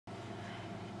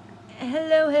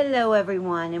Hello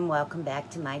everyone, and welcome back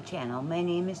to my channel. My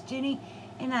name is Ginny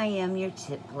and I am your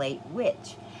tip plate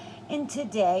witch. And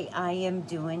today I am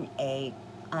doing a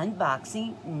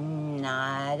unboxing,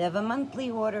 not of a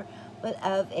monthly order, but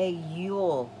of a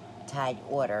Yule Tide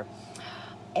order.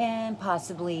 And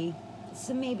possibly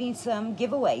maybe some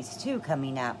giveaways too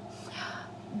coming up.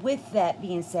 With that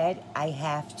being said, I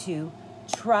have to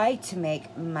try to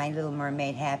make my little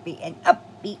mermaid happy and upbeat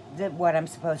what I'm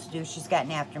supposed to do. She's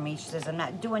gotten after me. She says I'm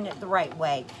not doing it the right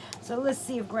way. So let's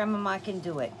see if Grandmama can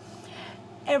do it.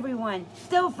 Everyone,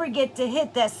 don't forget to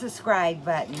hit that subscribe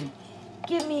button.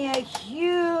 Give me a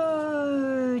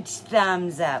huge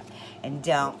thumbs up. And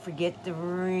don't forget to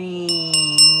ring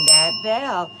that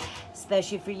bell,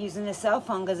 especially if you're using a cell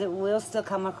phone, because it will still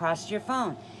come across your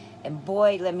phone. And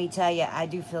boy, let me tell you, I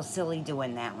do feel silly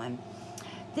doing that one.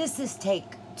 This is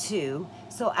take 2,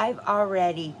 so I've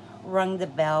already rung the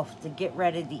bell to get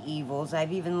rid of the evils.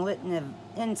 I've even lit an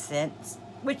incense,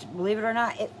 which, believe it or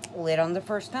not, it lit on the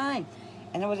first time.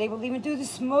 And I was able to even do the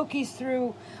smokies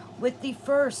through with the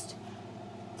first.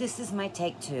 This is my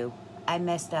take 2. I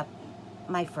messed up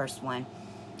my first one.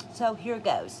 So here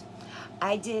goes.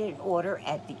 I did an order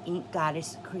at the Ink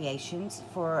Goddess Creations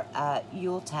for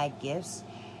Yuletide gifts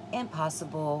and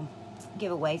possible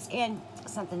giveaways and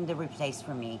something to replace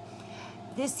for me.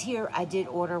 This here I did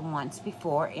order once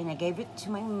before, and I gave it to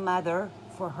my mother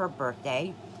for her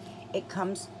birthday. It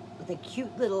comes with a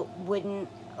cute little wooden,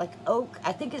 like oak,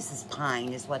 I think this is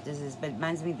pine is what this is, but it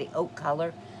reminds me of the oak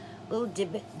color little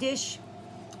dish.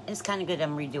 It's kind of good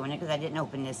I'm redoing it because I didn't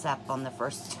open this up on the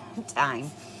first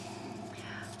time.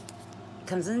 It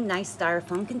comes in a nice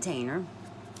styrofoam container.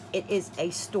 It is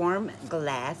a storm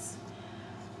glass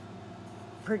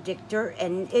predictor,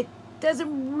 and it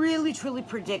doesn't really truly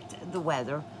predict the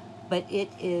weather, but it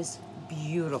is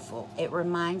beautiful. It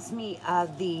reminds me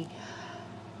of the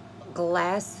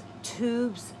glass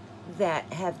tubes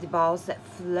that have the balls that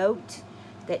float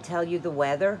that tell you the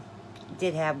weather.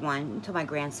 Did have one until my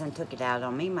grandson took it out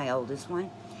on me, my oldest one.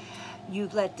 You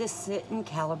let this sit and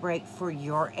calibrate for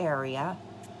your area,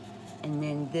 and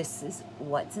then this is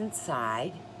what's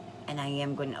inside. And I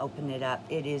am going to open it up.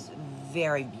 It is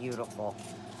very beautiful.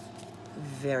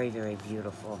 Very, very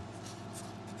beautiful.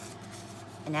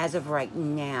 And as of right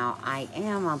now,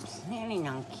 I'm planning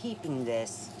on keeping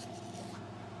this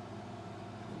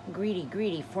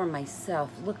greedy for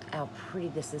myself. Look how pretty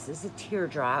this is. This is a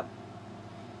teardrop.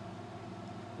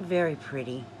 Very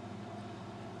pretty.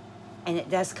 And it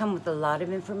does come with a lot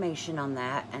of information on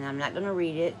that. And I'm not going to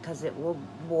read it because it will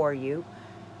bore you.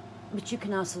 But you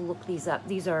can also look these up.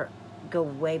 These go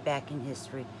way back in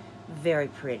history. Very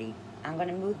pretty. I'm going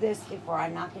to move this before I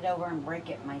knock it over and break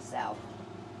it myself.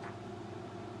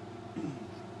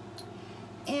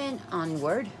 And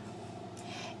onward.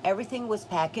 Everything was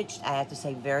packaged, I have to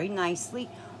say, very nicely.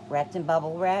 Wrapped in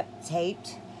bubble wrap,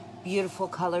 taped. Beautiful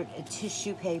colored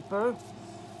tissue paper.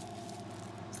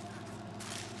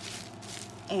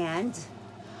 And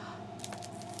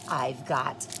I've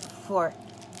got, for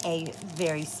a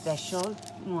very special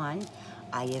one,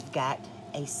 I have got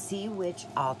a Sea Witch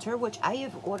altar, which I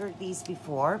have ordered these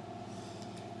before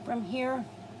from here.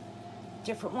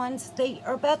 Different ones. They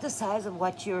are about the size of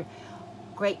what your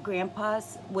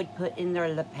great-grandpas would put in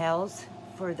their lapels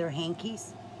for their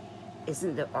hankies.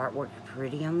 Isn't the artwork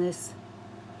pretty on this?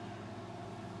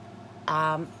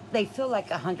 They feel like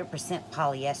 100%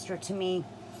 polyester to me.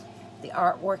 The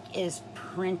artwork is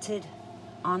printed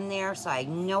on there, so I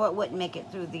know it wouldn't make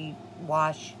it through the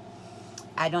wash.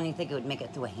 I don't even think it would make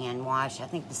it through a hand wash. I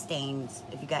think the stains,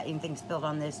 if you got anything spilled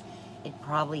on this, it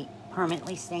probably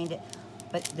permanently stained it.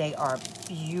 But they are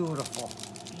beautiful,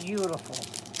 beautiful.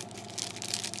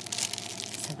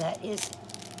 So that is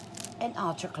an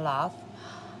altar cloth.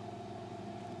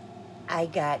 I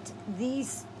got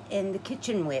these in the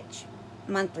Kitchen Witch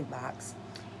monthly box.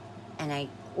 And I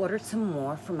ordered some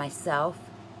more for myself,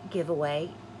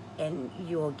 giveaway, and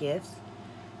Yule gifts.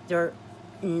 They're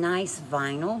nice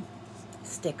vinyl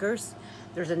stickers.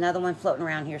 There's another one floating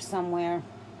around here somewhere.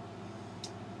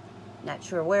 Not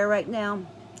sure where right now,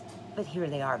 but here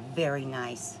they are. Very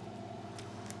nice.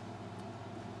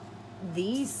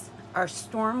 These are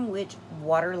Storm Witch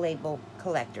water label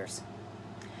collectors.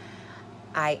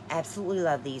 I absolutely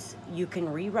love these. You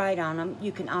can rewrite on them.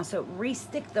 You can also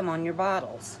re-stick them on your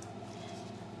bottles.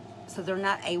 So they're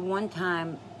not a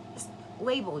one-time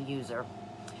label user.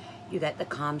 You got the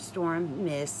calm storm,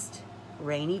 mist,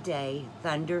 rainy day,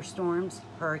 thunderstorms,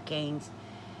 hurricanes,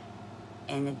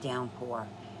 and a downpour.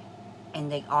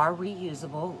 And they are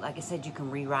reusable. Like I said, you can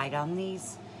rewrite on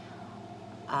these.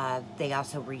 They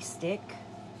also re-stick.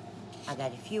 I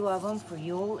got a few of them for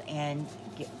Yule and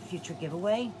future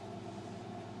giveaway.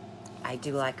 I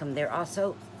do like them. They're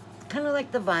also kind of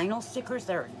like the vinyl stickers.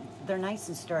 They're nice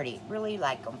and sturdy. Really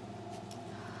like them.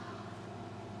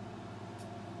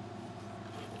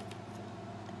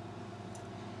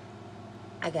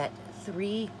 I got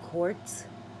 3 quartz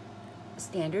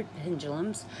standard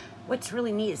pendulums. What's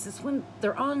really neat is this one,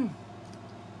 they're on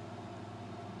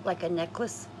like a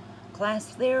necklace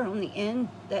clasp there on the end.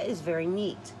 That is very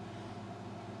neat.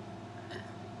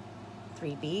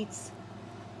 3 beads,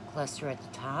 cluster at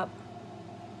the top,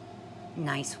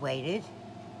 nice weighted.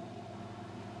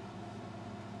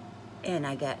 And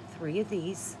I got 3 of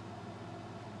these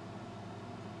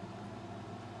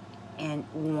and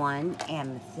 1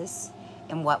 amethyst.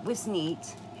 And what was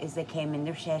neat is they came in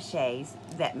their sachets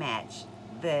that matched.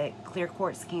 The clear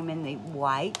quartz came in the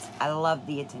white. I love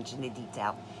the attention to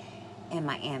detail. And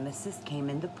my amethyst came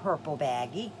in the purple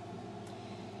baggie.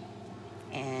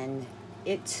 And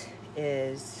it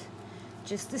is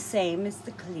just the same as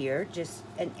the clear, just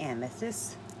an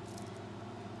amethyst.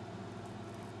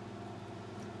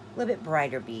 A little bit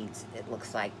brighter beads, it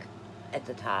looks like, at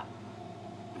the top.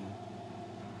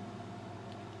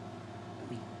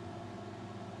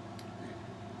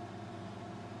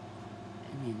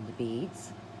 And then the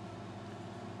beads.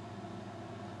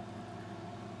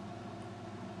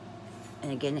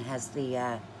 And again, it has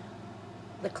the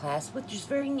clasp, which is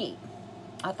very neat.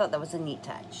 I thought that was a neat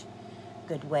touch.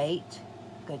 Good weight,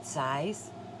 good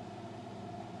size.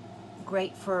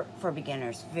 Great for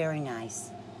beginners, very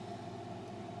nice.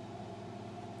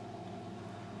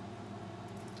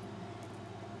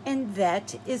 And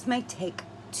that is my take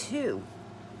 2.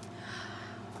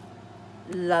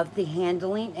 Love the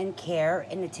handling and care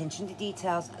and attention to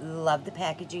details. Love the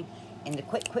packaging and the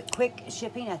quick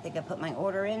shipping. I think I put my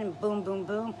order in and boom, boom,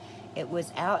 boom. It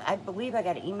was out. I believe I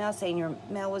got an email saying your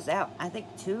mail was out, I think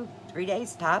 2-3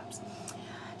 days tops.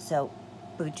 So,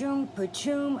 boom,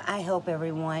 boom. I hope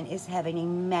everyone is having a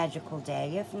magical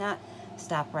day. If not,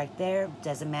 stop right there.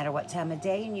 Doesn't matter what time of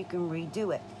day and you can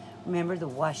redo it. Remember to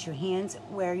wash your hands,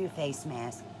 wear your face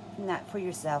mask. Not for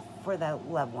yourself, for the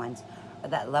loved ones, or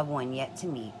that loved one yet to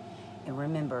meet. And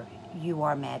remember, you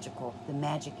are magical. The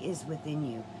magic is within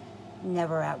you.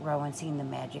 Never outgrow and seeing the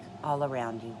magic all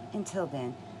around you. Until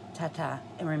then, ta-ta,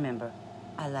 and remember,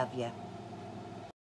 I love you.